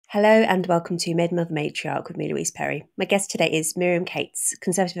Hello and welcome to Maiden, Matriarch with me, Louise. My guest today is Miriam Cates,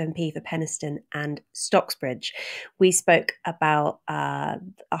 Conservative MP for Penistone and Stocksbridge. We spoke about a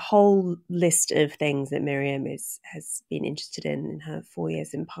whole list of things that Miriam has been interested in her 4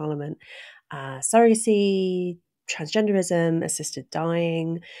 years in Parliament. Surrogacy, transgenderism, assisted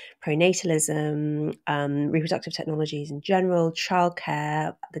dying, pronatalism, reproductive technologies in general,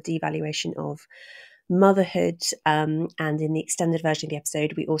 childcare, the devaluation of motherhood, and in the extended version of the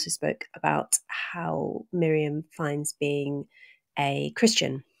episode, we also spoke about how Miriam finds being a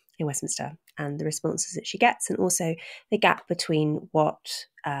Christian in Westminster and the responses that she gets, and also the gap between what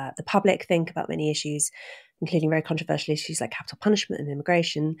the public think about many issues, including very controversial issues like capital punishment and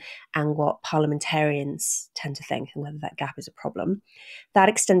immigration, and what parliamentarians tend to think, and whether that gap is a problem. That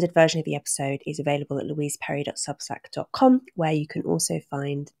extended version of the episode is available at louiseperry.substack.com, where you can also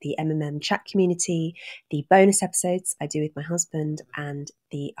find the MMM chat community, the bonus episodes I do with my husband, and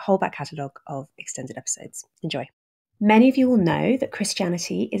the whole back catalogue of extended episodes. Enjoy. Many of you will know that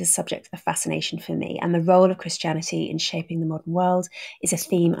Christianity is a subject of fascination for me, and the role of Christianity in shaping the modern world is a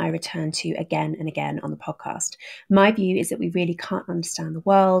theme I return to again and again on the podcast. My view is that we really can't understand the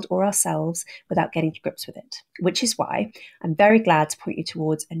world or ourselves without getting to grips with it, which is why I'm very glad to point you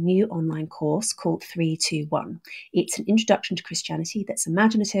towards a new online course called 321. It's an introduction to Christianity that's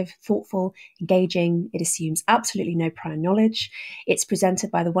imaginative, thoughtful, engaging. It assumes absolutely no prior knowledge. It's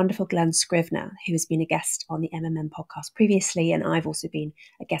presented by the wonderful Glenn Scrivener, who has been a guest on the MMM podcast previously, and I've also been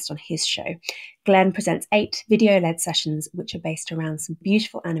a guest on his show. Glenn presents 8 video-led sessions which are based around some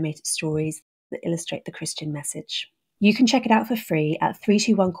beautiful animated stories that illustrate the Christian message. You can check it out for free at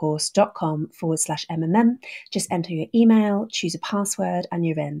 321course.com/MMM. Just enter your email, choose a password, and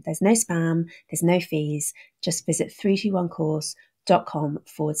you're in. There's no spam, there's no fees. Just visit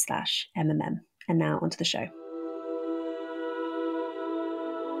 321course.com/MMM. And now onto the show.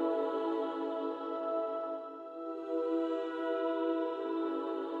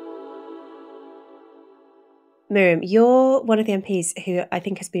 Miriam, you're one of the MPs who I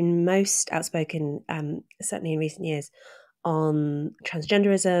think has been most outspoken, certainly in recent years, on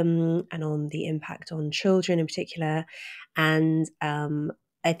transgenderism and on the impact on children in particular. And I'm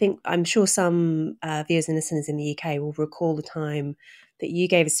sure some viewers and listeners in the UK will recall the time that you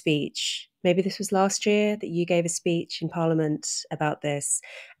gave a speech, maybe this was last year, that you gave a speech in Parliament about this,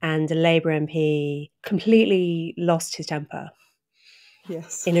 and a Labour MP completely lost his temper.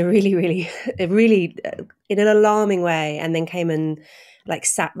 Yes. In a really, in an alarming way, and then came and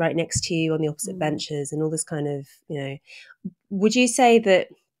sat right next to you on the opposite benches and all this kind of, would you say that,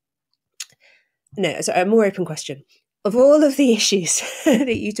 no, sorry, a more open question. Of all of the issues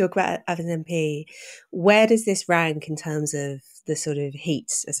that you talk about as an MP, where does this rank in terms of the sort of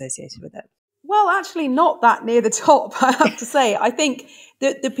heat associated with it? Well, actually not that near the top, I have to say. I think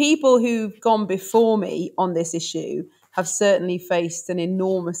that the people who've gone before me on this issue have certainly faced an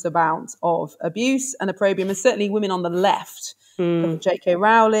enormous amount of abuse and opprobrium, and certainly women on the left, J.K.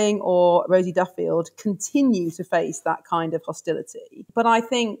 Rowling or Rosie Duffield, continue to face that kind of hostility. But I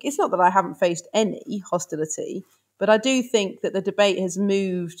think it's not that I haven't faced any hostility, but I do think that the debate has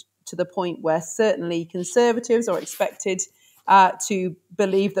moved to the point where certainly Conservatives are expected to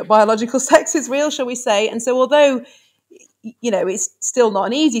believe that biological sex is real, shall we say. And so although it's still not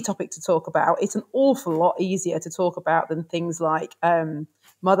an easy topic to talk about, it's an awful lot easier to talk about than things like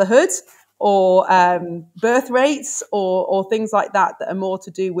motherhood or birth rates or things like that are more to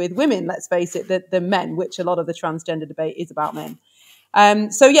do with women, let's face it, than men, which a lot of the transgender debate is about men.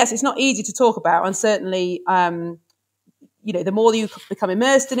 So yes, it's not easy to talk about, and certainly the more you become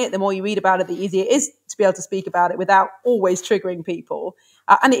immersed in it, the more you read about it, the easier it is to be able to speak about it without always triggering people.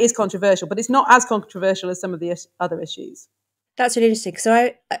 And it is controversial, but it's not as controversial as some of the other issues. That's really interesting.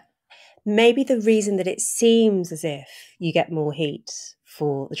 So maybe the reason that it seems as if you get more heat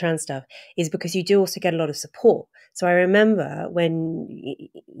for the trans stuff is because you do also get a lot of support. So I remember when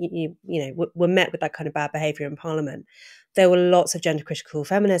you were met with that kind of bad behaviour in Parliament, there were lots of gender critical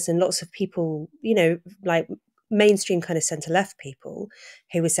feminists and lots of people, like mainstream kind of centre-left people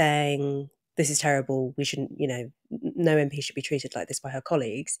who were saying, this is terrible, we shouldn't, no MP should be treated like this by her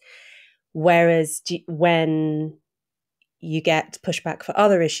colleagues. Whereas when you get pushback for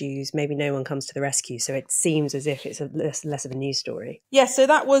other issues, maybe no one comes to the rescue. So it seems as if it's less of a news story. Yes, so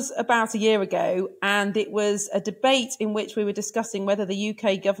that was about a year ago, and it was a debate in which we were discussing whether the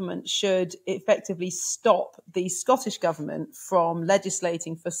UK government should effectively stop the Scottish government from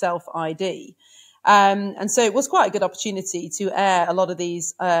legislating for self-ID. And so it was quite a good opportunity to air a lot of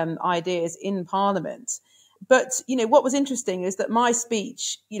these ideas in Parliament. But, what was interesting is that my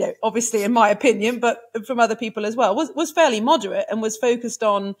speech, obviously in my opinion, but from other people as well, was fairly moderate and was focused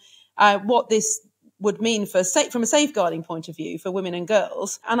on what this would mean from a safeguarding point of view for women and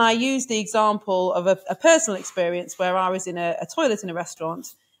girls. And I used the example of a personal experience where I was in a toilet in a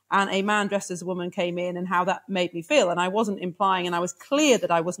restaurant and a man dressed as a woman came in, and how that made me feel. And I wasn't implying, and I was clear that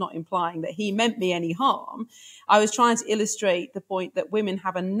I was not implying that he meant me any harm. I was trying to illustrate the point that women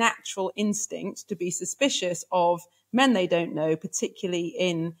have a natural instinct to be suspicious of men they don't know, particularly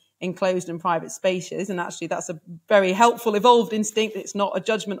in enclosed and private spaces. And actually, that's a very helpful, evolved instinct. It's not a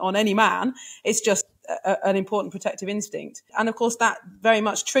judgment on any man. It's just an important protective instinct. And of course, that very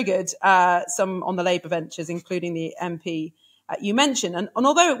much triggered some on the Labour ventures, including the MP you mentioned. And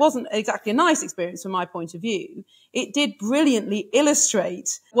although it wasn't exactly a nice experience from my point of view, it did brilliantly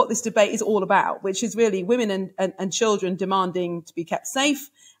illustrate what this debate is all about, which is really women and children demanding to be kept safe.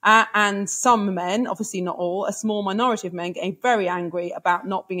 And some men, obviously not all, a small minority of men getting very angry about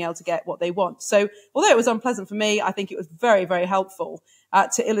not being able to get what they want. So although it was unpleasant for me, I think it was very, very helpful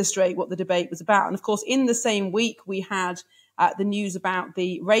to illustrate what the debate was about. And of course, in the same week, we had the news about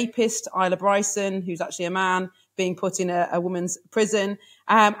the rapist, Isla Bryson, who's actually a man, being put in a woman's prison.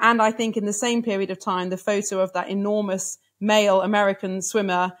 And I think in the same period of time, the photo of that enormous male American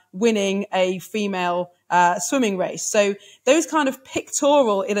swimmer winning a female swimming race. So those kind of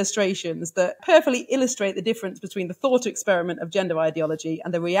pictorial illustrations that perfectly illustrate the difference between the thought experiment of gender ideology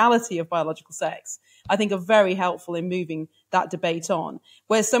and the reality of biological sex, I think are very helpful in moving that debate on.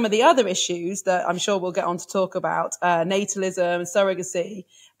 Whereas some of the other issues that I'm sure we'll get on to talk about, natalism, surrogacy,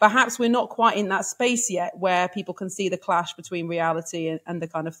 perhaps we're not quite in that space yet where people can see the clash between reality and the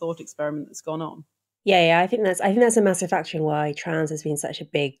kind of thought experiment that's gone on. Yeah, I think that's a massive factor in why trans has been such a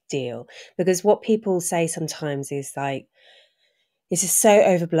big deal. Because what people say sometimes is like, this is so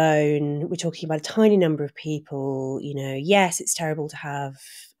overblown. We're talking about a tiny number of people. Yes, it's terrible to have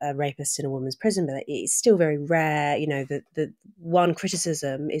a rapist in a woman's prison, but it's still very rare. The one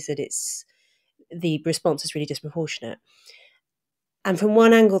criticism is that the response is really disproportionate. And from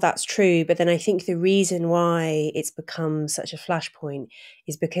one angle, that's true. But then I think the reason why it's become such a flashpoint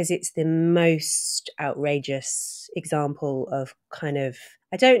is because it's the most outrageous example of kind of,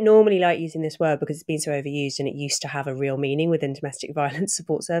 I don't normally like using this word because it's been so overused and it used to have a real meaning within domestic violence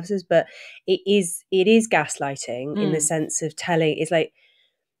support services, but it is gaslighting in the sense of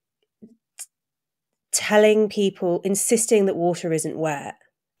telling people, insisting that water isn't wet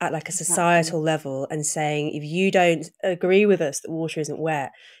at like a societal level and saying, if you don't agree with us that water isn't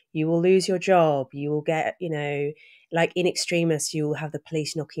wet, you will lose your job, you will get, like in extremis, you will have the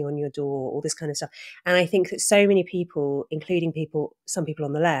police knocking on your door, all this kind of stuff. And I think that so many people, including some people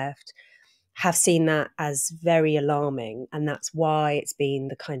on the left, have seen that as very alarming. And that's why it's been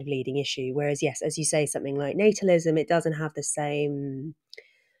the kind of leading issue. Whereas, yes, as you say, something like natalism, it doesn't have the same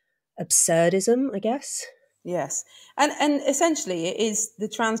absurdism, I guess. Yes. And essentially the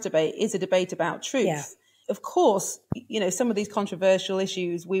trans debate is a debate about truth. Yeah. Of course, some of these controversial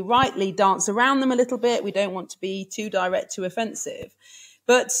issues, we rightly dance around them a little bit. We don't want to be too direct, too offensive.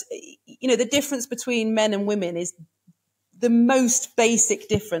 But, the difference between men and women is the most basic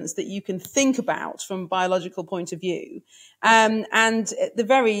difference that you can think about from a biological point of view. And the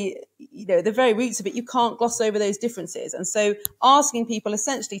very roots of it, you can't gloss over those differences. And so asking people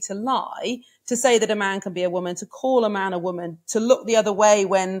essentially to lie, to say that a man can be a woman, to call a man a woman, to look the other way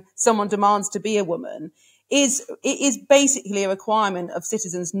when someone demands to be a woman, is basically a requirement of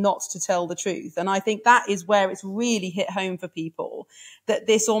citizens not to tell the truth. And I think that is where it's really hit home for people, that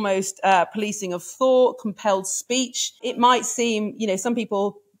this almost policing of thought, compelled speech, it might seem, some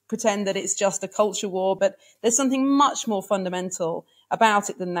people pretend that it's just a culture war, but there's something much more fundamental about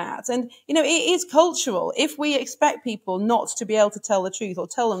it than that. And, it is cultural. If we expect people not to be able to tell the truth or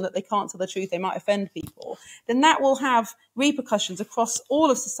tell them that they can't tell the truth, they might offend people, then that will have repercussions across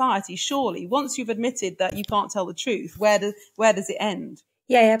all of society, surely. Once you've admitted that you can't tell the truth, where does it end?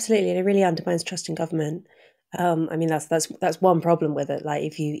 Yeah, absolutely. And it really undermines trust in government. That's one problem with it. Like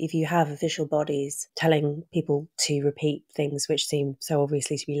if you have official bodies telling people to repeat things which seem so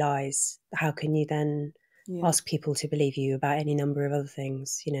obviously to be lies, how can you then ask people to believe you about any number of other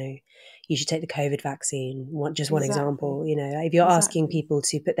things? You should take the COVID vaccine. One example. If you're asking people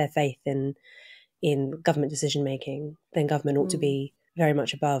to put their faith in government decision making, then government ought to be very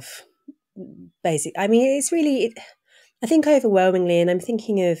much above basic. I mean, it's really, I think overwhelmingly, and I'm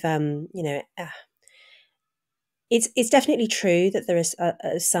thinking of It's definitely true that there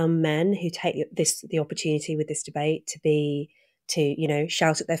are some men who take the opportunity with this debate to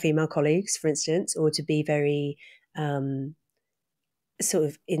shout at their female colleagues, for instance, or to be very sort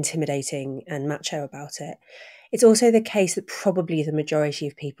of intimidating and macho about it. It's also the case that probably the majority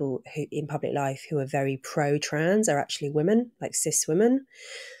of people who in public life who are very pro-trans are actually women, like cis women.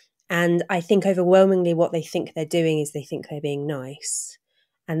 And I think overwhelmingly what they think they're doing is they think they're being nice.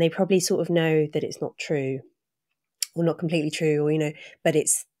 And they probably sort of know that it's not true, or not completely true, or, but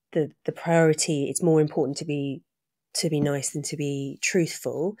it's the priority. It's more important to be nice than to be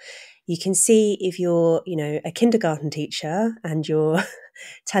truthful. You can see if you're, a kindergarten teacher and you're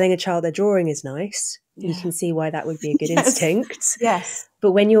telling a child their drawing is nice, you can see why that would be a good instinct. Yes.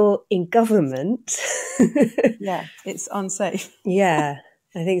 But when you're in government... yeah, it's unsafe. Yeah,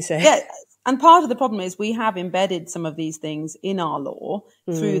 I think so. Yeah. And part of the problem is we have embedded some of these things in our law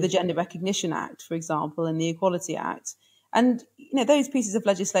through the Gender Recognition Act, for example, and the Equality Act. And, those pieces of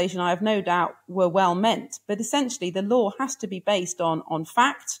legislation, I have no doubt, were well meant. But essentially, the law has to be based on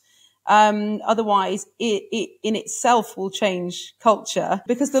fact. Otherwise, it in itself will change culture,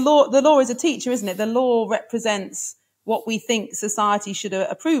 because the law is a teacher, isn't it? The law represents what we think society should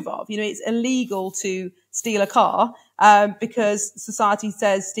approve of. It's illegal to steal a car because society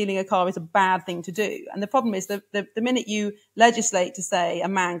says stealing a car is a bad thing to do. And the problem is that the minute you legislate to say a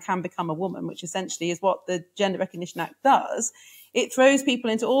man can become a woman, which essentially is what the Gender Recognition Act does, it throws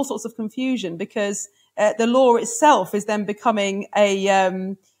people into all sorts of confusion, because the law itself is then becoming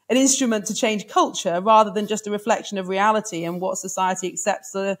an instrument to change culture rather than just a reflection of reality and what society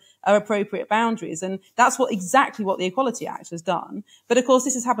accepts are appropriate boundaries. And that's exactly what the Equality Act has done. But of course,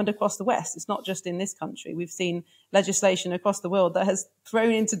 this has happened across the West. It's not just in this country. We've seen legislation across the world that has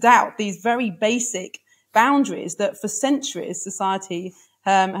thrown into doubt these very basic boundaries that for centuries society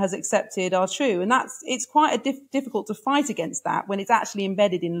has accepted are true. And it's quite difficult to fight against that when it's actually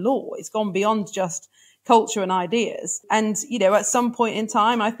embedded in law. It's gone beyond just culture and ideas. And, at some point in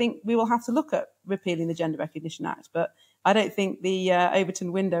time, I think we will have to look at repealing the Gender Recognition Act. But I don't think the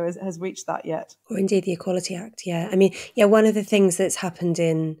Overton window has reached that yet. Or indeed the Equality Act, yeah. I mean, one of the things that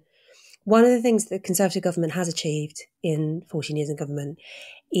the Conservative government has achieved in 14 years in government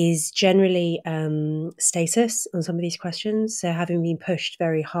is generally status on some of these questions. So having been pushed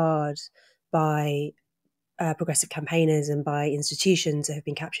very hard by progressive campaigners and by institutions that have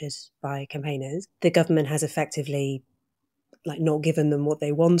been captured by campaigners, the government has effectively not given them what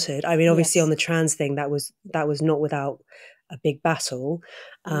they wanted. I mean, obviously on the trans thing, that was not without a big battle,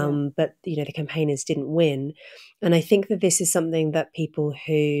 but the campaigners didn't win. And I think that this is something that people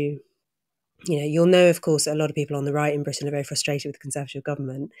who, you'll know, of course, a lot of people on the right in Britain are very frustrated with the Conservative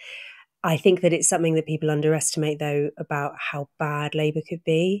government. I think that it's something that people underestimate, though, about how bad Labour could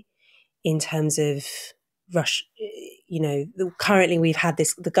be in terms of currently we've had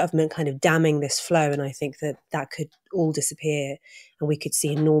the government kind of damming this flow, and I think that could all disappear and we could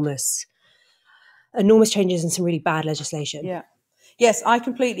see enormous changes and some really bad legislation. Yeah. Yes, I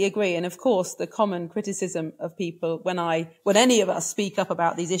completely agree. And of course, the common criticism of people when any of us speak up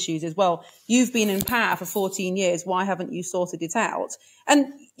about these issues is, well, you've been in power for 14 years. Why haven't you sorted it out? And,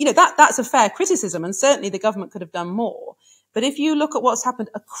 that's a fair criticism. And certainly the government could have done more. But if you look at what's happened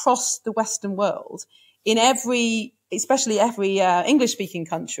across the Western world, especially every English-speaking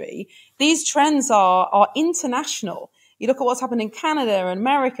country, these trends are international. You look at what's happened in Canada and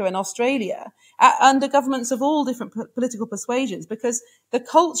America and Australia under governments of all different political persuasions, because the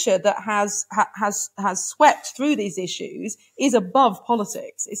culture that has swept through these issues is above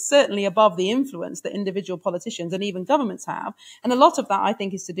politics. It's certainly above the influence that individual politicians and even governments have. And a lot of that, I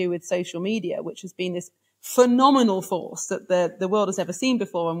think, is to do with social media, which has been this phenomenal force that the world has never seen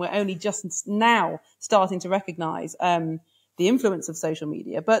before. And we're only just now starting to recognize the influence of social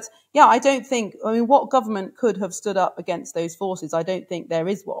media. But yeah, what government could have stood up against those forces? I don't think there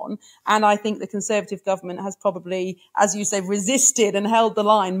is one. And I think the Conservative government has probably, as you say, resisted and held the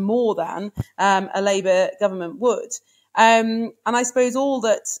line more than a Labour government would. And I suppose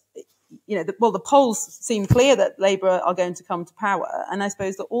the polls seem clear that Labour are going to come to power. And I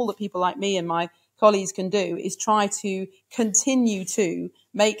suppose that all that people like me and my colleagues can do is try to continue to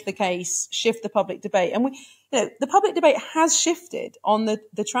make the case, shift the public debate. And the public debate has shifted on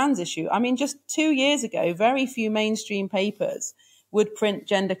the trans issue. I mean, just 2 years ago, very few mainstream papers would print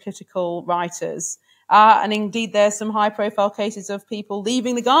gender critical writers. And indeed, there's some high profile cases of people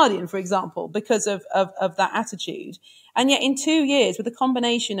leaving The Guardian, for example, because of that attitude. And yet in 2 years, with a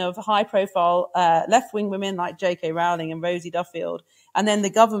combination of high profile left-wing women like J.K. Rowling and Rosie Duffield, and then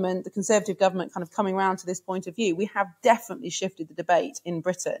the Conservative government kind of coming around to this point of view, we have definitely shifted the debate in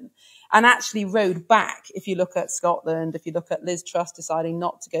Britain and actually rode back. If you look at Scotland, if you look at Liz Truss deciding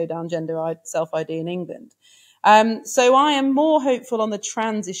not to go down gender self-ID in England. So I am more hopeful on the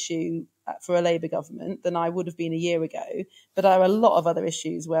trans issue for a Labour government than I would have been a year ago. But there are a lot of other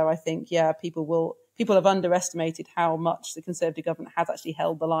issues where I think, people have underestimated how much the Conservative government has actually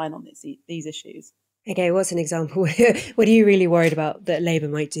held the line on these issues. Okay, what's an example? What are you really worried about that Labour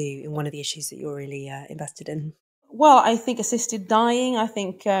might do in one of the issues that you're really invested in? Well, I think assisted dying. I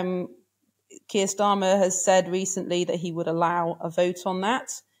think Keir Starmer has said recently that he would allow a vote on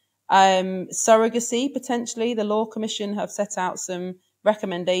that. Surrogacy, potentially. The Law Commission have set out some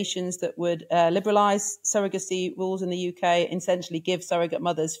recommendations that would liberalise surrogacy rules in the UK, essentially give surrogate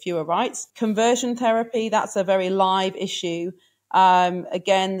mothers fewer rights. Conversion therapy, that's a very live issue.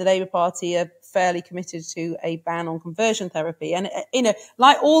 Again, the Labour Party are fairly committed to a ban on conversion therapy. And,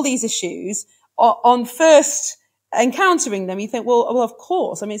 like all these issues, on first encountering them, you think, well, of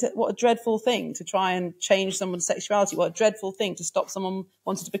course. I mean, what a dreadful thing to try and change someone's sexuality. What a dreadful thing to stop someone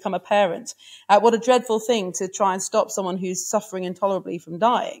wanting to become a parent. What a dreadful thing to try and stop someone who's suffering intolerably from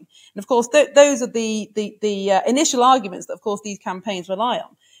dying. And of course, those are the initial arguments that, of course, these campaigns rely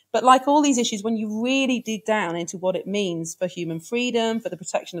on. But like all these issues, when you really dig down into what it means for human freedom, for the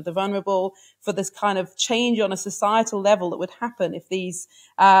protection of the vulnerable, for this kind of change on a societal level that would happen if these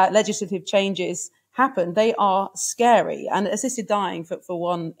legislative changes happen, they are scary. And assisted dying, for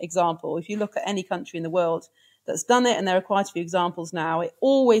one example, if you look at any country in the world that's done it, and there are quite a few examples now, it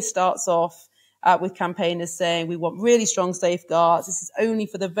always starts off with campaigners saying, we want really strong safeguards. This is only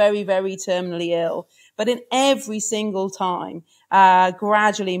for the very, very terminally ill. But in every single time,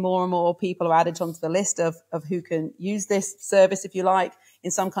 gradually more and more people are added onto the list of who can use this service, if you like.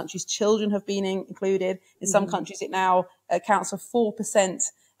 In some countries, children have been included. In some countries, it now accounts for 4%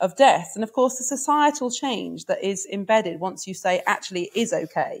 of death. And of course, the societal change that is embedded once you say actually it is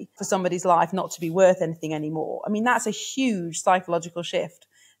okay for somebody's life not to be worth anything anymore. I mean, that's a huge psychological shift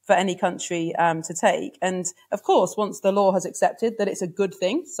for any country to take. And of course, once the law has accepted that it's a good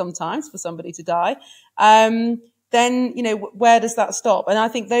thing sometimes for somebody to die, then, where does that stop? And I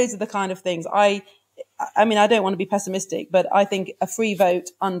think those are the kind of things I don't want to be pessimistic, but I think a free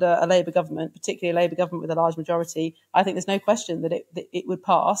vote under a Labour government, particularly a Labour government with a large majority, I think there's no question that it would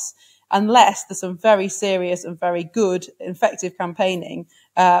pass, unless there's some very serious and very good, effective campaigning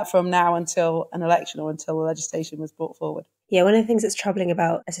from now until an election or until the legislation was brought forward. Yeah, one of the things that's troubling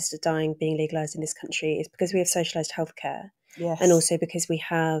about assisted dying being legalised in this country is because we have socialised healthcare, yes, and also because we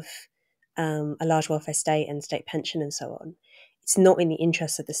have a large welfare state and state pension and so on. It's not in the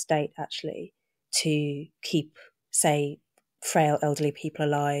interest of the state, actually, to keep, say, frail elderly people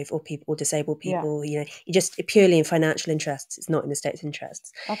alive or disabled people. Just purely in financial interests. It's not in the state's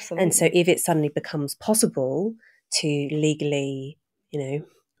interests. Absolutely. And so if it suddenly becomes possible to legally,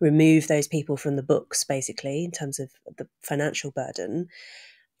 remove those people from the books, basically, in terms of the financial burden,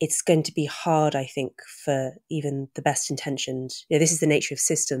 it's going to be hard, I think, for even the best intentioned. This is the nature of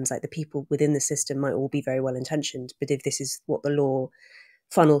systems. Like, the people within the system might all be very well intentioned, but if this is what the law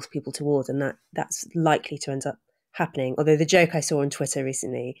funnels people towards, and that's likely to end up happening. Although the joke I saw on Twitter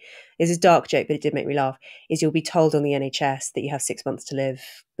recently is a dark joke, but it did make me laugh, is you'll be told on the NHS that you have 6 months to live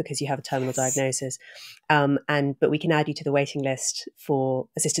because you have a terminal diagnosis. But we can add you to the waiting list for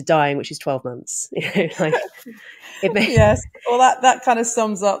assisted dying, which is 12 months. Yes. Well, that kind of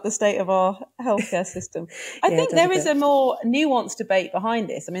sums up the state of our healthcare system. I think there is a more nuanced debate behind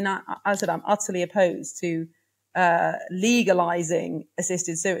this. I mean, as I said, I'm utterly opposed to legalizing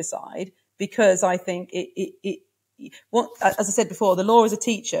assisted suicide, because I think as I said before, the law is a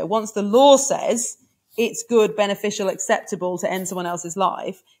teacher. Once the law says it's good, beneficial, acceptable to end someone else's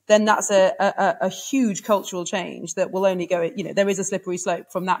life, then that's a huge cultural change that will only go, there is a slippery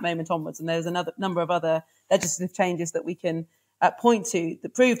slope from that moment onwards. And there's another number of other legislative changes that we can point to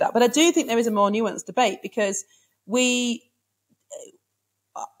that prove that. But I do think there is a more nuanced debate, because we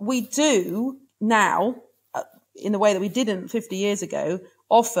do now, in the way that we didn't 50 years ago,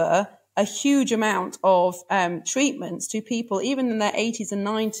 offer a huge amount of treatments to people, even in their 80s and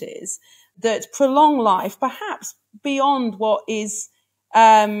 90s, that prolong life, perhaps beyond what is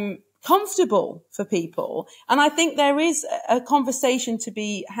comfortable for people. And I think there is a conversation to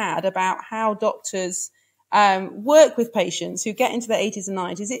be had about how doctors work with patients who get into their 80s and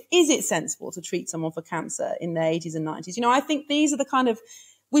 90s. Is it sensible to treat someone for cancer in their 80s and 90s? I think these are the kind of,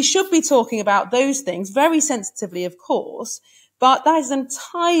 we should be talking about those things very sensitively, of course, but that is an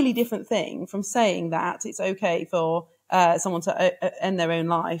entirely different thing from saying that it's okay for someone to end their own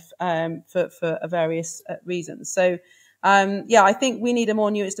life for various reasons. So, I think we need a more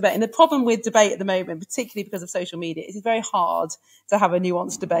nuanced debate. And the problem with debate at the moment, particularly because of social media, is it's very hard to have a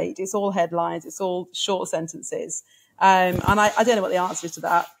nuanced debate. It's all headlines. It's all short sentences. And I don't know what the answer is to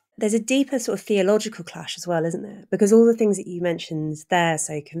that. there's a deeper sort of theological clash as well, isn't there? Because all the things that you mentioned there,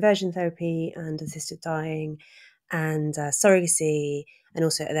 so conversion therapy and assisted dying and surrogacy, and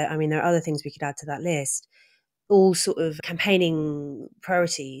also, I mean, there are other things we could add to that list, all sort of campaigning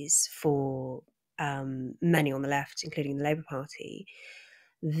priorities for many on the left, including the Labour Party.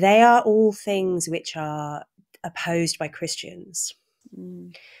 They are all things which are opposed by Christians.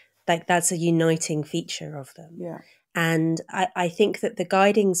 Like, that's a uniting feature of them. Yeah. And I think that the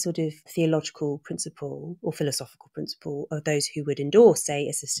guiding sort of theological principle or philosophical principle of those who would endorse, say,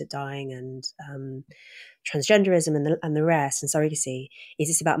 assisted dying and transgenderism and the rest, and surrogacy, is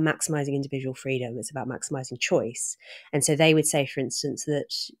it's about maximizing individual freedom. It's about maximizing choice. And so they would say, for instance,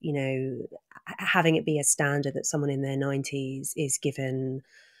 that, you know, having it be a standard that someone in their 90s is given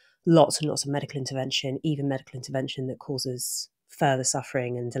lots and lots of medical intervention, even medical intervention that causes further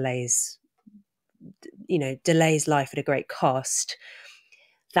suffering and delays life at a great cost.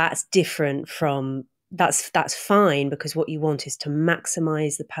 That's different from, that's fine, because what you want is to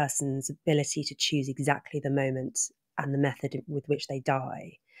maximize the person's ability to choose exactly the moment and the method with which they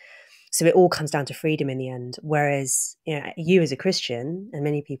die. So it all comes down to freedom in the end. Whereas, you know, you as a Christian, and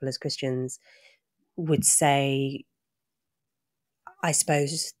many people as Christians, would say, I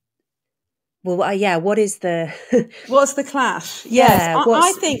suppose, well, yeah, what is the what's the clash? Yeah,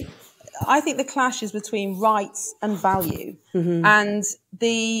 yes, I think the clash is between rights and value. And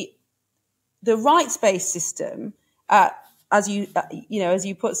the rights-based system, as you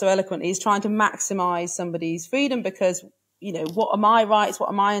put so eloquently, is trying to maximize somebody's freedom because, you know, what are my rights? What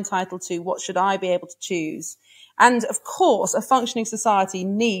am I entitled to? What should I be able to choose? And of course, a functioning society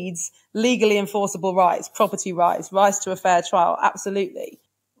needs legally enforceable rights, property rights, rights to a fair trial. Absolutely.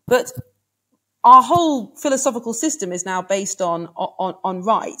 But our whole philosophical system is now based on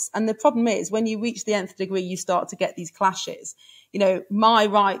rights. And the problem is, when you reach the nth degree, you start to get these clashes. You know, my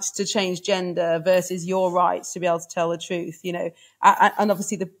right to change gender versus your rights to be able to tell the truth, you know, and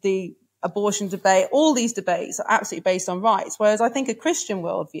obviously the abortion debate, all these debates are absolutely based on rights. Whereas I think a Christian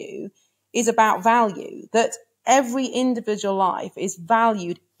worldview is about value, that every individual life is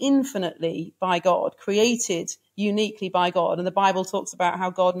valued infinitely by God, created uniquely by God. And the Bible talks about how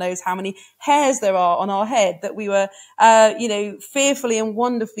God knows how many hairs there are on our head, that we were, fearfully and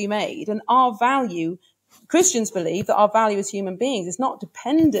wonderfully made. And our value, Christians believe that our value as human beings is not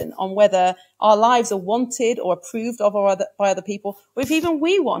dependent on whether our lives are wanted or approved of by other people, or if even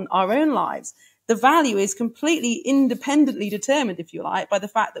we want our own lives. The value is completely independently determined, if you like, by the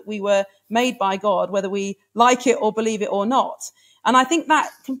fact that we were made by God, whether we like it or believe it or not. And I think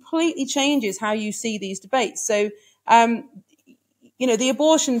that completely changes how you see these debates. So, the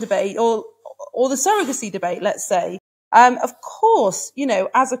abortion debate or the surrogacy debate, let's say, of course, you know,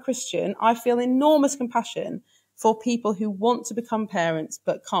 as a Christian, I feel enormous compassion for people who want to become parents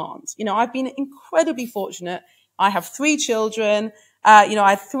but can't. You know, I've been incredibly fortunate. I have 3 children. I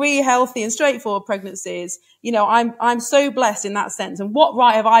had 3 healthy and straightforward pregnancies. You know, I'm so blessed in that sense. And what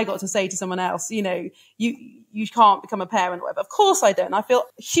right have I got to say to someone else, you know, you can't become a parent or whatever? Of course I don't. I feel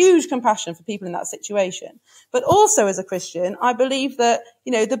huge compassion for people in that situation. But also as a Christian, I believe that,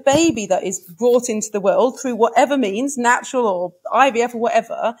 you know, the baby that is brought into the world through whatever means, natural or IVF or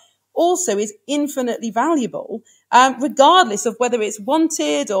whatever, also is infinitely valuable, regardless of whether it's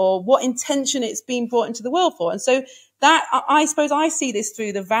wanted or what intention it's being brought into the world for. And so that, I suppose I see this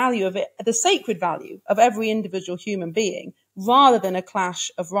through the value of it, the sacred value of every individual human being, rather than a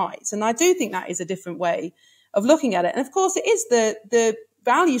clash of rights. And I do think that is a different way of looking at it. And of course, it is the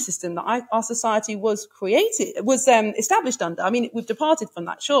value system that our society was established under. I mean, we've departed from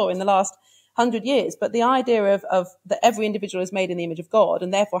that, sure, in the last 100 years, but the idea of that every individual is made in the image of God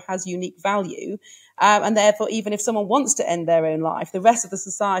and therefore has unique value, and therefore even if someone wants to end their own life, the rest of the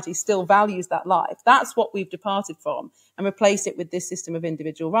society still values that life. That's what we've departed from and replaced it with this system of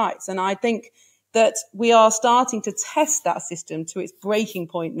individual rights. And I think that we are starting to test that system to its breaking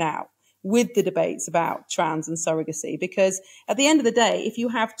point now with the debates about trans and surrogacy, because at the end of the day, if you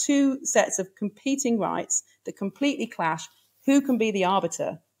have 2 sets of competing rights that completely clash, who can be the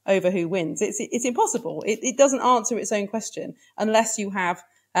arbiter over who wins? It's impossible. It doesn't answer its own question unless you have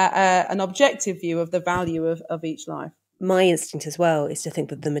an objective view of the value of each life. My instinct as well is to think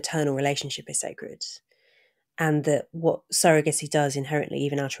that the maternal relationship is sacred, and that what surrogacy does inherently,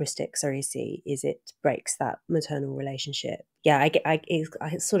 even altruistic surrogacy, is it breaks that maternal relationship. Yeah,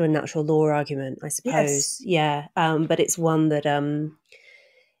 it's sort of a natural law argument, I suppose. Yes. Yeah, but it's one that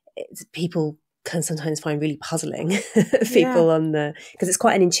people can sometimes find really puzzling. Because it's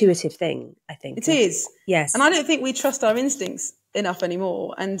quite an intuitive thing, I think. It is. Yes. And I don't think we trust our instincts enough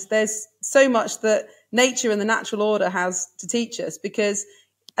anymore. And there's so much that nature and the natural order has to teach us, because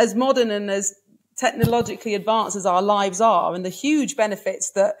as modern and as technologically advanced as our lives are, and the huge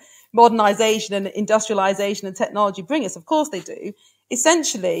benefits that modernization and industrialization and technology bring us, of course they do,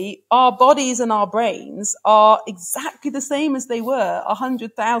 essentially our bodies and our brains are exactly the same as they were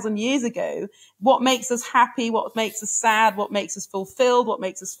 100,000 years ago. What makes us happy, what makes us sad, what makes us fulfilled, what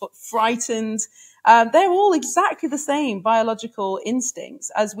makes us frightened, they're all exactly the same biological instincts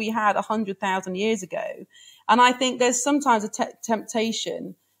as we had 100,000 years ago. And I think there's sometimes a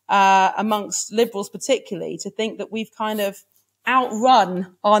temptation amongst liberals particularly to think that we've kind of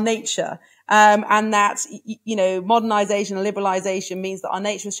outrun our nature, and that, modernization and liberalization means that our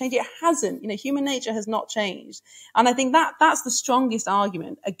nature has changed. It hasn't. Human nature has not changed. And I think that that's the strongest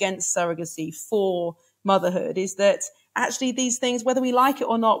argument against surrogacy for motherhood, is that actually these things, whether we like it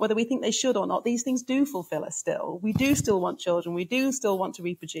or not, whether we think they should or not, these things do fulfill us still. We do still want children. We do still want to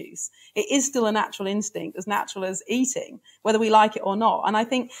reproduce. It is still a natural instinct, as natural as eating, whether we like it or not. And I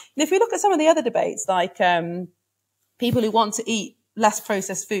think if we look at some of the other debates, like people who want to eat less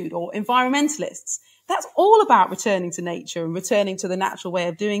processed food, or environmentalists, that's all about returning to nature and returning to the natural way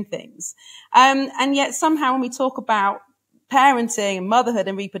of doing things. And yet somehow when we talk about parenting and motherhood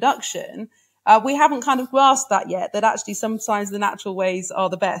and reproduction, we haven't kind of grasped that yet, that actually sometimes the natural ways are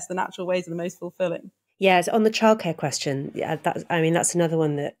the best, the natural ways are the most fulfilling. Yes, on the childcare question, that's another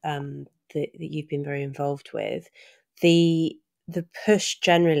one that that you've been very involved with. The push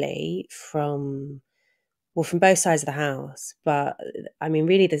generally from both sides of the house, but I mean,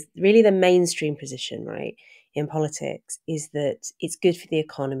 really the mainstream position, right, in politics is that it's good for the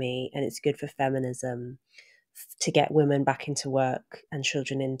economy and it's good for feminism to get women back into work and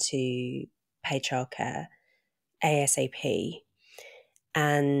children into paid childcare ASAP.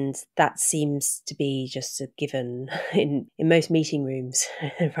 And that seems to be just a given in most meeting rooms,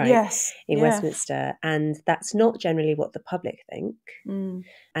 right? Yes. In yeah. Westminster. And that's not generally what the public think. Mm.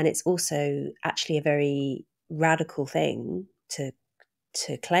 And it's also actually a very radical thing to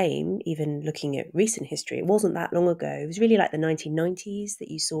claim, even looking at recent history. It wasn't that long ago. It was really like the 1990s that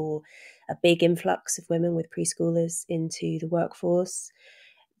you saw a big influx of women with preschoolers into the workforce.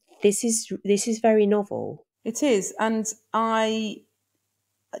 This is very novel. It is. And I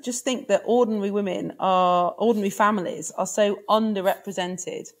just think that ordinary families are so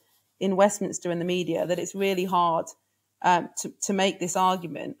underrepresented in Westminster and the media that it's really hard to make this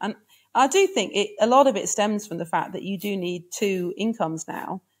argument. And I do think a lot of it stems from the fact that you do need two incomes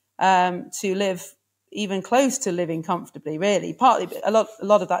now to live even close to living comfortably, really. Partly, a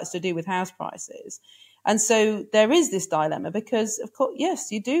lot of that is to do with house prices. And so there is this dilemma because, of course,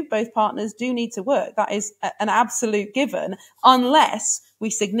 yes, both partners do need to work. That is an absolute given, unless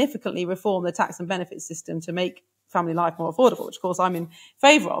we significantly reform the tax and benefits system to make family life more affordable, which of course I'm in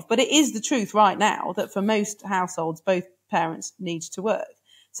favour of. But it is the truth right now that for most households, both parents need to work.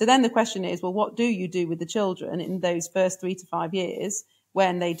 So then the question is, well, what do you do with the children in those first 3 to 5 years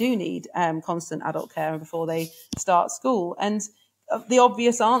when they do need constant adult care and before they start school? And the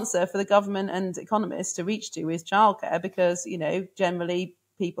obvious answer for the government and economists to reach to is childcare, because, generally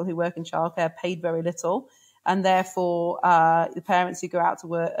people who work in childcare are paid very little. And therefore, the parents who go out to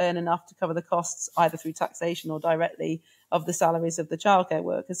work earn enough to cover the costs either through taxation or directly of the salaries of the childcare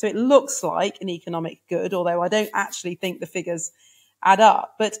workers. So it looks like an economic good, although I don't actually think the figures add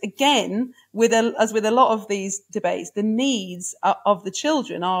up. But again, as with a lot of these debates, the needs of the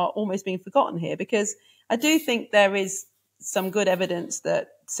children are almost being forgotten here, because I do think there is some good evidence that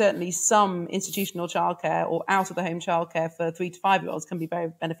certainly some institutional childcare or out of the home childcare for 3 to 5 year olds can be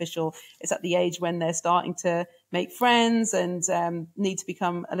very beneficial. It's at the age when they're starting to make friends and need to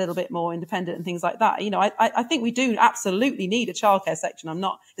become a little bit more independent and things like that. I think we do absolutely need a childcare sector.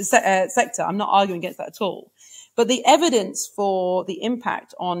 I'm not arguing against that at all. But the evidence for the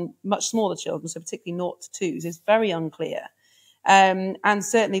impact on much smaller children, so particularly 0 to 2s, is very unclear. And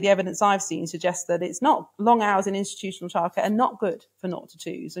certainly the evidence I've seen suggests that it's not long hours in institutional childcare are not good for 0 to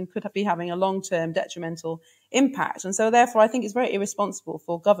 2s and could be having a long-term detrimental impact. And so therefore I think it's very irresponsible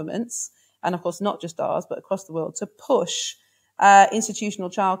for governments, and of course not just ours, but across the world, to push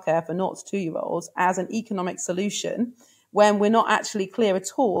institutional childcare for 0 to 2-year-olds as an economic solution when we're not actually clear at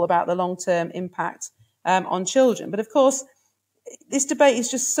all about the long-term impact on children. But of course, this debate is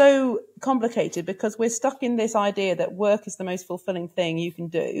just so complicated because we're stuck in this idea that work is the most fulfilling thing you can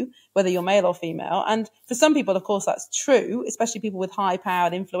do, whether you're male or female. And for some people, of course, that's true, especially people with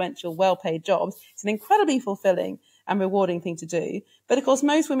high-powered, influential, well-paid jobs. It's an incredibly fulfilling and rewarding thing to do. But of course,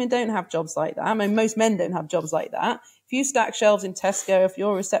 most women don't have jobs like that. I mean, most men don't have jobs like that. If you stack shelves in Tesco, if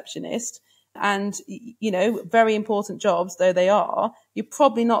you're a receptionist, and, very important jobs though they are, you're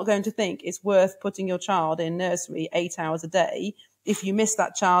probably not going to think it's worth putting your child in nursery 8 hours a day if you miss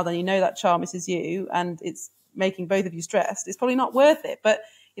that child and you know that child misses you and it's making both of you stressed, it's probably not worth it. But,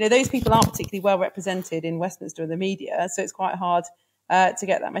 those people aren't particularly well represented in Westminster and the media, so it's quite hard to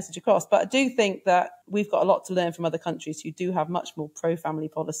get that message across. But I do think that we've got a lot to learn from other countries who do have much more pro-family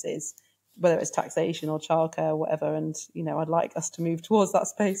policies, whether it's taxation or childcare or whatever. And, I'd like us to move towards that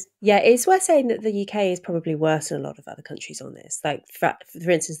space. Yeah, it's worth saying that the UK is probably worse than a lot of other countries on this. Like, for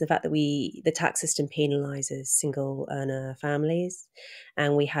instance, the fact that the tax system penalises single earner families,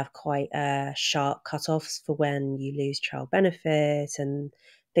 and we have quite sharp cut-offs for when you lose child benefit and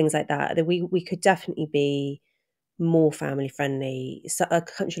things like that. That we could definitely be more family friendly. So a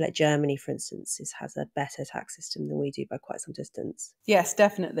country like Germany, for instance, has a better tax system than we do by quite some distance. Yes,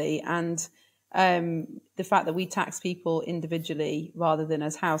 definitely. And the fact that we tax people individually rather than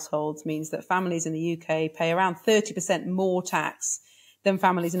as households means that families in the UK pay around 30% more tax than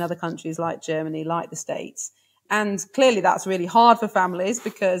families in other countries like Germany, like the States. And clearly that's really hard for families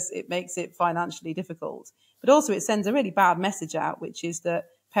because it makes it financially difficult. But also it sends a really bad message out, which is that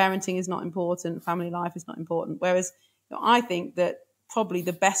parenting is not important, family life is not important. Whereas I think that probably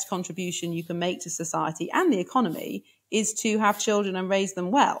the best contribution you can make to society and the economy is to have children and raise them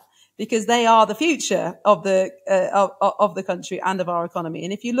well, because they are the future of the country and of our economy.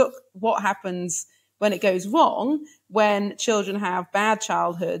 And if you look what happens when it goes wrong, when children have bad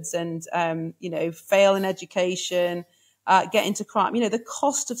childhoods and fail in education, get into crime, the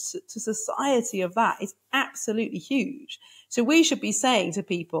cost to society of that is absolutely huge. So we should be saying to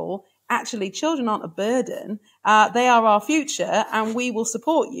people, actually, children aren't a burden. They are our future, and we will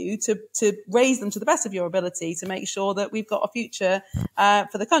support you to raise them to the best of your ability to make sure that we've got a future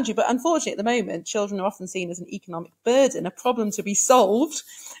for the country. But unfortunately, at the moment, children are often seen as an economic burden, a problem to be solved,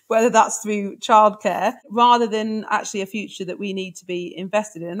 whether that's through childcare, rather than actually a future that we need to be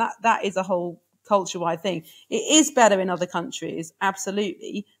invested in. And that is a whole culture-wide thing. It is better in other countries,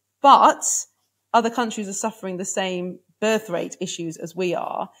 absolutely, but other countries are suffering the same birth rate issues as we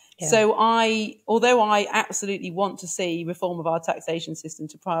are. Yeah. So although I absolutely want to see reform of our taxation system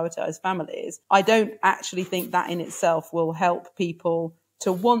to prioritise families, I don't actually think that in itself will help people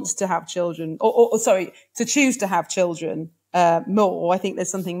to want to have children, to choose to have children more. I think there's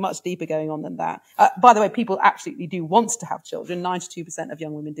something much deeper going on than that. By the way, people absolutely do want to have children. 92% of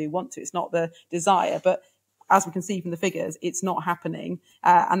young women do want to. It's not the desire, but as we can see from the figures, it's not happening.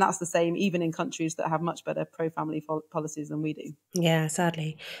 And that's the same even in countries that have much better pro-family policies than we do. Yeah,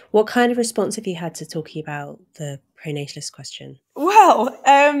 sadly. What kind of response have you had to talking about the pronatalist question? Well,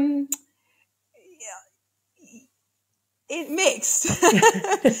 it mixed.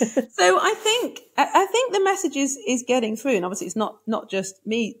 So I think the message is getting through. And obviously it's not just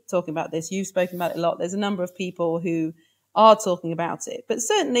me talking about this. You've spoken about it a lot. There's a number of people who are talking about it. But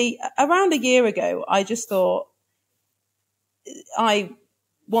certainly around a year ago, I just thought I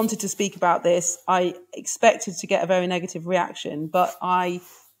wanted to speak about this. I expected to get a very negative reaction, but I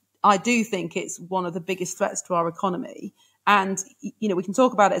do think it's one of the biggest threats to our economy. And, we can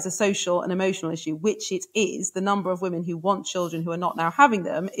talk about it as a social and emotional issue, which it is. The number of women who want children who are not now having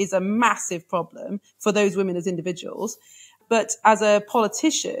them is a massive problem for those women as individuals. But as a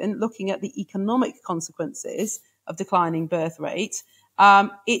politician, looking at the economic consequences of declining birth rate,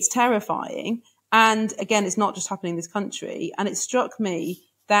 it's terrifying. And again, it's not just happening in this country. And it struck me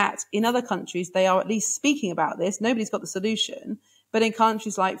that in other countries, they are at least speaking about this. Nobody's got the solution. But in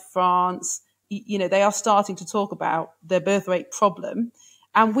countries like France, they are starting to talk about their birth rate problem.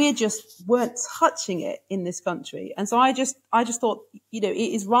 And we just weren't touching it in this country. And so I just thought, it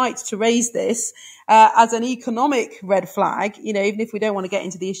is right to raise this as an economic red flag, even if we don't want to get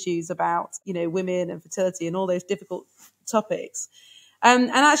into the issues about, women and fertility and all those difficult topics. And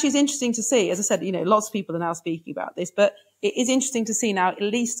actually it's interesting to see, as I said, lots of people are now speaking about this, but it is interesting to see now at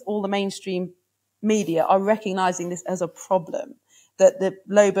least all the mainstream media are recognizing this as a problem, that the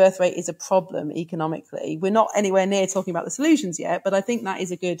low birth rate is a problem economically. We're not anywhere near talking about the solutions yet, but I think that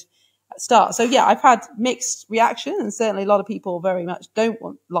is a good start. So yeah, I've had mixed reaction, and certainly a lot of people very much don't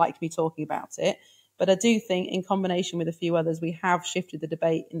like me talking about it. But I do think in combination with a few others, we have shifted the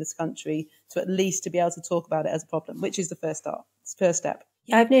debate in this country to at least to be able to talk about it as a problem, which is the first step.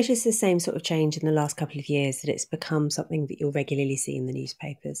 Yeah, I've noticed the same sort of change in the last couple of years, that it's become something that you'll regularly see in the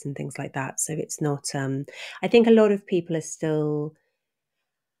newspapers and things like that. So it's not, I think a lot of people are still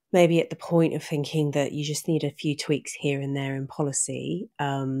maybe at the point of thinking that you just need a few tweaks here and there in policy,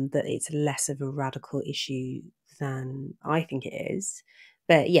 that it's less of a radical issue than I think it is.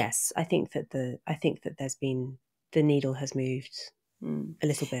 But yes, I think that there's been, the needle has moved a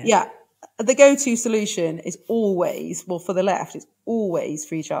little bit. Yeah. The go-to solution is always, well, for the left, it's always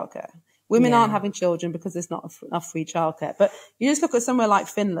free childcare. Women Yeah. aren't having children because there's not enough free childcare. But you just look at somewhere like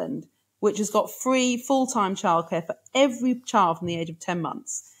Finland, which has got free full-time childcare for every child from the age of 10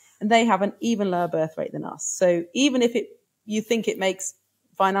 months. And they have an even lower birth rate than us. So even if you think it makes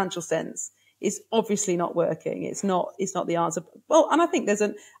financial sense, it's obviously not working. It's not the answer. Well, and I think there's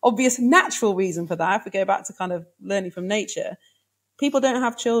an obvious natural reason for that. If we go back to kind of learning from nature, people don't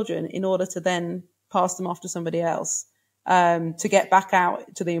have children in order to then pass them off to somebody else, to get back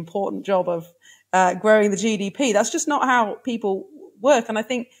out to the important job of growing the GDP. That's just not how people work. And I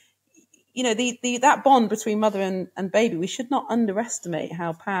think, that bond between mother and baby, we should not underestimate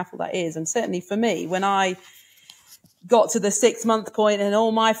how powerful that is. And certainly for me, when I got to the 6-month point and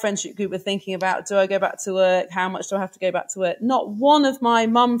all my friendship group were thinking about, do I go back to work? How much do I have to go back to work? Not one of my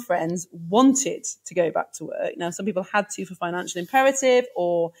mum friends wanted to go back to work. Now, some people had to for financial imperative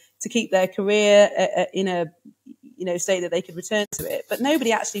or to keep their career in a, state that they could return to it. But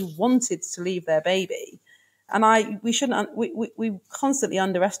nobody actually wanted to leave their baby. And we constantly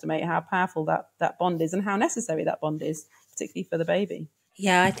underestimate how powerful that bond is and how necessary that bond is, particularly for the baby.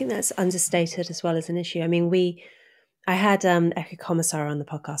 Yeah, I think that's understated as well as an issue. I mean, I had Eka Commissar on the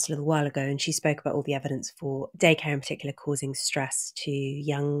podcast a little while ago, and she spoke about all the evidence for daycare in particular causing stress to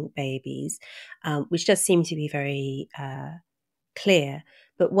young babies, which does seem to be very clear.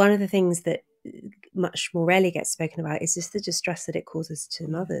 But one of the things that much more rarely gets spoken about is just the distress that it causes to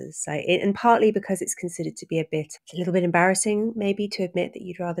mothers. And partly because it's considered to be a little bit embarrassing, maybe, to admit that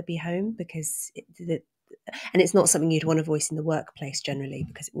you'd rather be home because and it's not something you'd want to voice in the workplace generally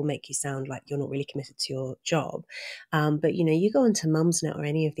because it will make you sound like you're not really committed to your job. But, you go onto Mumsnet or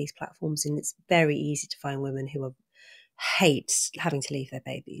any of these platforms and it's very easy to find women who hate having to leave their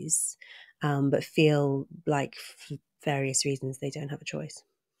babies, but feel like for various reasons they don't have a choice.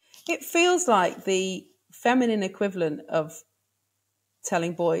 It feels like the feminine equivalent of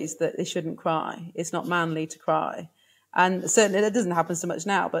telling boys that they shouldn't cry. It's not manly to cry. And certainly that doesn't happen so much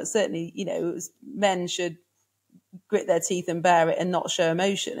now, but certainly, men should grit their teeth and bear it and not show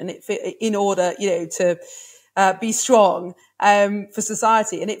emotion. And in order, to be strong for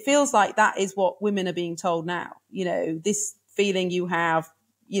society. And it feels like that is what women are being told now. This feeling you have,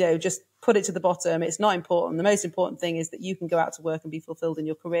 just put it to the bottom. It's not important. The most important thing is that you can go out to work and be fulfilled in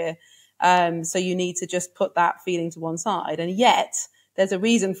your career. So you need to just put that feeling to one side. And yet there's a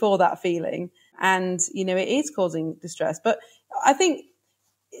reason for that feeling. And, it is causing distress. But I think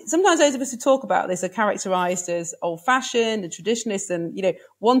sometimes those of us who talk about this are characterized as old-fashioned and traditionalist and,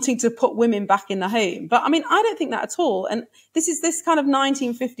 wanting to put women back in the home. But, I mean, I don't think that at all. And this is this kind of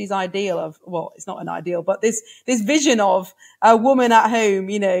 1950s ideal of, well, it's not an ideal, but this vision of a woman at home,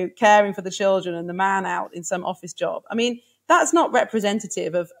 caring for the children and the man out in some office job. I mean, that's not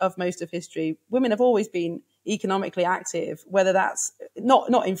representative of most of history. Women have always been economically active, whether that's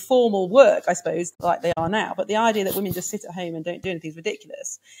not informal work, I suppose, like they are now, but the idea that women just sit at home and don't do anything is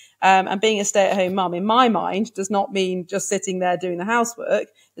ridiculous. And being a stay-at-home mum, in my mind, does not mean just sitting there doing the housework.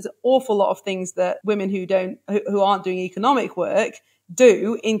 There's an awful lot of things that women who aren't doing economic work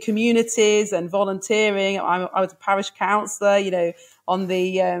do in communities and volunteering. I was a parish counsellor, on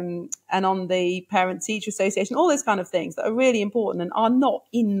the Parent Teacher Association, all those kind of things that are really important and are not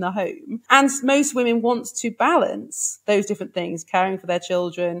in the home. And most women want to balance those different things, caring for their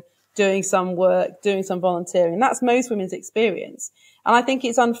children, doing some work, doing some volunteering. And that's most women's experience. And I think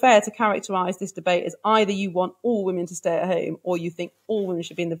it's unfair to characterise this debate as either you want all women to stay at home or you think all women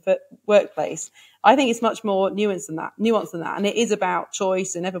should be in the workplace. I think it's much more nuanced than that. And it is about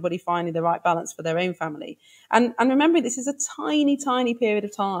choice and everybody finding the right balance for their own family. And remembering this is a tiny, tiny period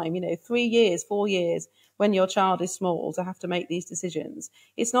of time, 3 years, 4 years, when your child is small, to have to make these decisions.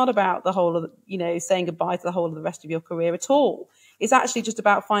 It's not about the whole of, saying goodbye to the whole of the rest of your career at all. It's actually just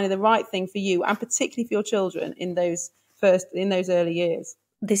about finding the right thing for you and particularly for your children in those early years.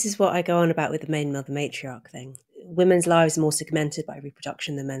 This is what I go on about with the Maiden, Mother, Matriarch thing. Women's lives are more segmented by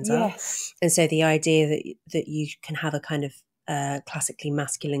reproduction than men's are. And so the idea that you can have a kind of classically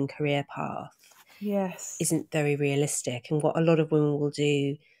masculine career path isn't very realistic. And what a lot of women will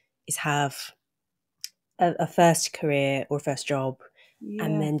do is have a first career or first job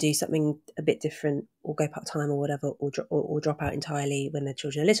and then do something a bit different or go part-time or whatever, or drop out entirely when their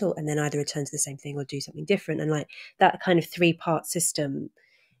children are little and then either return to the same thing or do something different. And like that kind of 3-part system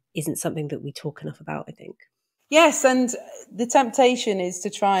isn't something that we talk enough about, I think. Yes, and the temptation is to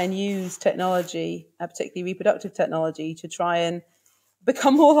try and use technology, particularly reproductive technology, to try and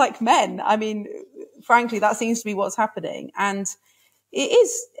become more like men. I mean, frankly, that seems to be what's happening. And it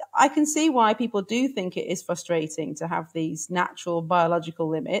is, I can see why people do think it is frustrating to have these natural biological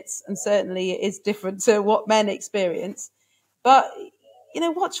limits. And certainly it is different to what men experience. But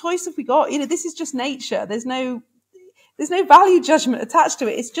what choice have we got? This is just nature. There's no value judgment attached to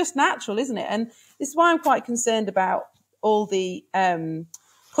it. It's just natural, isn't it? And this is why I'm quite concerned about all the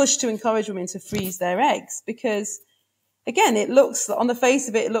push to encourage women to freeze their eggs, because again, it looks, on the face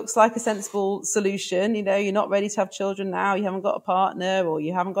of it, it looks like a sensible solution. You're not ready to have children now, you haven't got a partner, or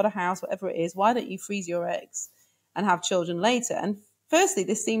you haven't got a house, whatever it is. Why don't you freeze your eggs and have children later? And firstly,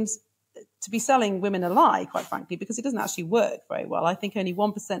 this seems to be selling women a lie, quite frankly, because it doesn't actually work very well. I think only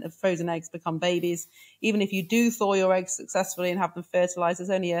 1% of frozen eggs become babies. Even if you do thaw your eggs successfully and have them fertilized, there's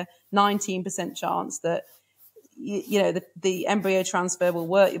only a 19% chance that the embryo transfer will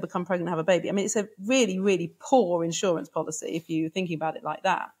work, you'll become pregnant and have a baby. I mean, it's a really, really poor insurance policy if you're thinking about it like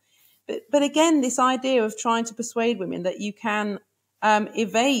that. But again, this idea of trying to persuade women that you can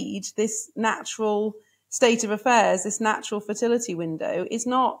evade this natural state of affairs, this natural fertility window, it's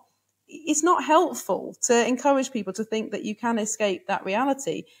not helpful to encourage people to think that you can escape that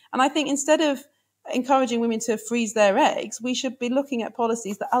reality. And I think instead of encouraging women to freeze their eggs, we should be looking at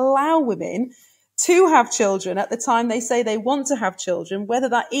policies that allow women to have children at the time they say they want to have children, whether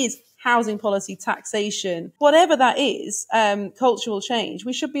that is housing policy, taxation, whatever that is, cultural change.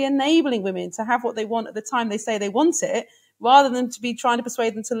 We should be enabling women to have what they want at the time they say they want it, rather than to be trying to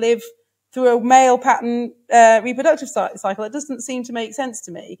persuade them to live through a male pattern reproductive cycle. It doesn't seem to make sense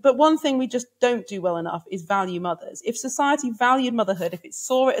to me. But one thing we just don't do well enough is value mothers. If society valued motherhood, if it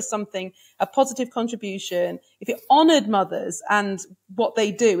saw it as something, a positive contribution, if it honoured mothers and what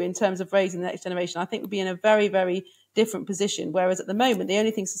they do in terms of raising the next generation, I think we'd be in a very, very different position. Whereas at the moment, the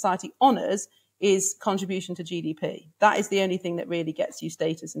only thing society honours is contribution to GDP. That is the only thing that really gets you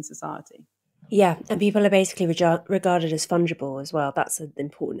status in society. Yeah, and people are basically regarded as fungible as well. That's an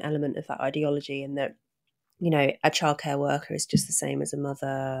important element of that ideology, and that, a childcare worker is just the same as a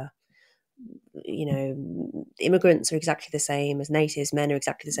mother. Immigrants are exactly the same as natives. Men are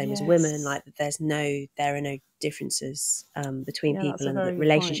exactly the same as women. Like, there are no differences between people, and the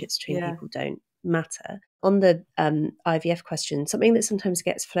relationships between people don't matter. On the IVF question, something that sometimes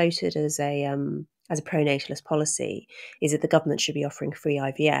gets floated as a pronatalist policy is that the government should be offering free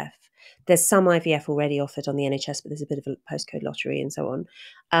IVF. There's some IVF already offered on the NHS, but there's a bit of a postcode lottery and so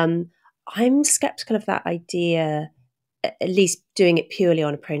on. I'm sceptical of that idea, at least doing it purely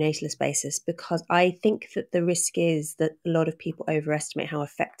on a pronatalist basis, because I think that the risk is that a lot of people overestimate how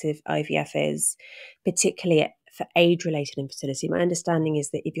effective IVF is, particularly for age-related infertility. My understanding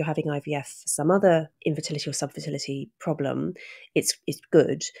is that if you're having IVF for some other infertility or subfertility problem, it's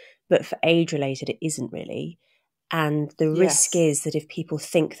good, but for age-related, it isn't really. And the risk is that if people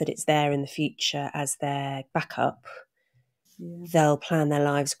think that it's there in the future as their backup, they'll plan their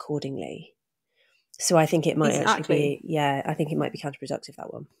lives accordingly. So I think it might actually be, I think it might be counterproductive,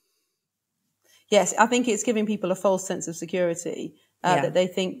 that one. Yes, I think it's giving people a false sense of security, that they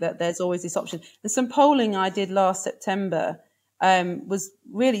think that there's always this option. There's some polling I did last September was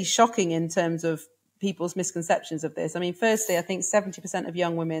really shocking in terms of people's misconceptions of this. I mean, firstly, I think 70% of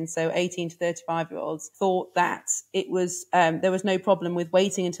young women, so 18 to 35-year-olds, thought that it was there was no problem with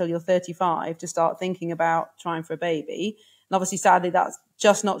waiting until you're 35 to start thinking about trying for a baby. And obviously, sadly, that's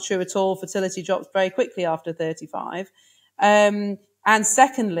just not true at all. Fertility drops very quickly after 35. And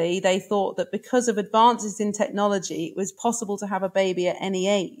secondly, they thought that because of advances in technology, it was possible to have a baby at any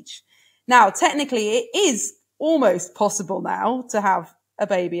age. Now, technically, it is almost possible now to have a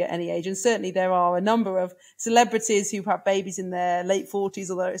baby at any age. And certainly there are a number of celebrities who have babies in their late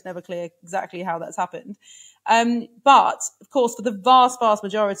 40s, although it's never clear exactly how that's happened. But of course, for the vast, vast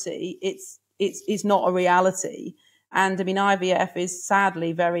majority, it's not a reality. And I mean, IVF is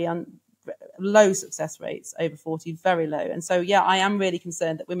sadly very low success rates over 40, very low. And so, I am really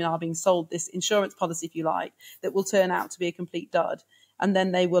concerned that women are being sold this insurance policy, if you like, that will turn out to be a complete dud. And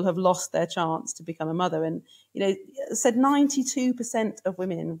then they will have lost their chance to become a mother. And, said 92% of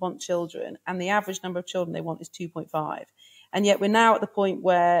women want children, and the average number of children they want is 2.5. And yet we're now at the point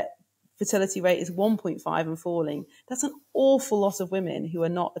where fertility rate is 1.5 and falling. That's an awful lot of women who are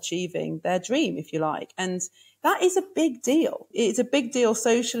not achieving their dream, if you like. And that is a big deal. It's a big deal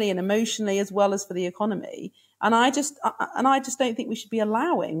socially and emotionally, as well as for the economy. And I just don't think we should be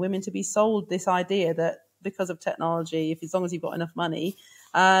allowing women to be sold this idea that because of technology, as long as you've got enough money,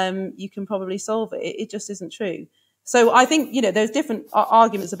 you can probably solve it. It just isn't true. So I think, there's different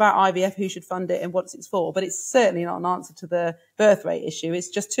arguments about IVF, who should fund it and what it's for, but it's certainly not an answer to the birth rate issue. It's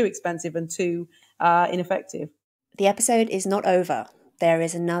just too expensive and too ineffective. The episode is not over. There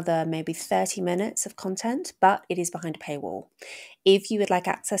is another maybe 30 minutes of content, but it is behind a paywall. If you would like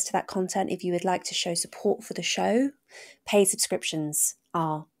access to that content, if you would like to show support for the show, paid subscriptions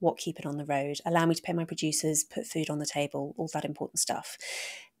are what keep it on the road, allow me to pay my producers, put food on the table, all that important stuff.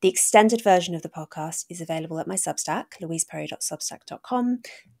 The extended version of the podcast is available at my Substack, louiseperry.substack.com.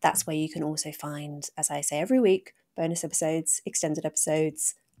 That's where you can also find, as I say every week, bonus episodes, extended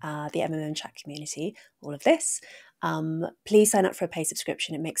episodes, the MMM chat community, all of this. Please sign up for a paid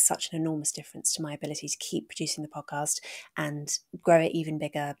subscription. It makes such an enormous difference to my ability to keep producing the podcast and grow it even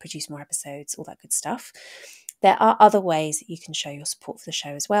bigger, produce more episodes, all that good stuff. There are other ways that you can show your support for the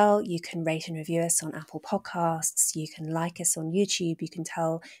show as well. You can rate and review us on Apple Podcasts. You can like us on YouTube. You can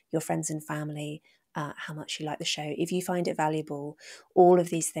tell your friends and family how much you like the show. If you find it valuable, all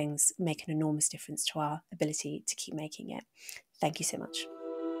of these things make an enormous difference to our ability to keep making it. Thank you so much.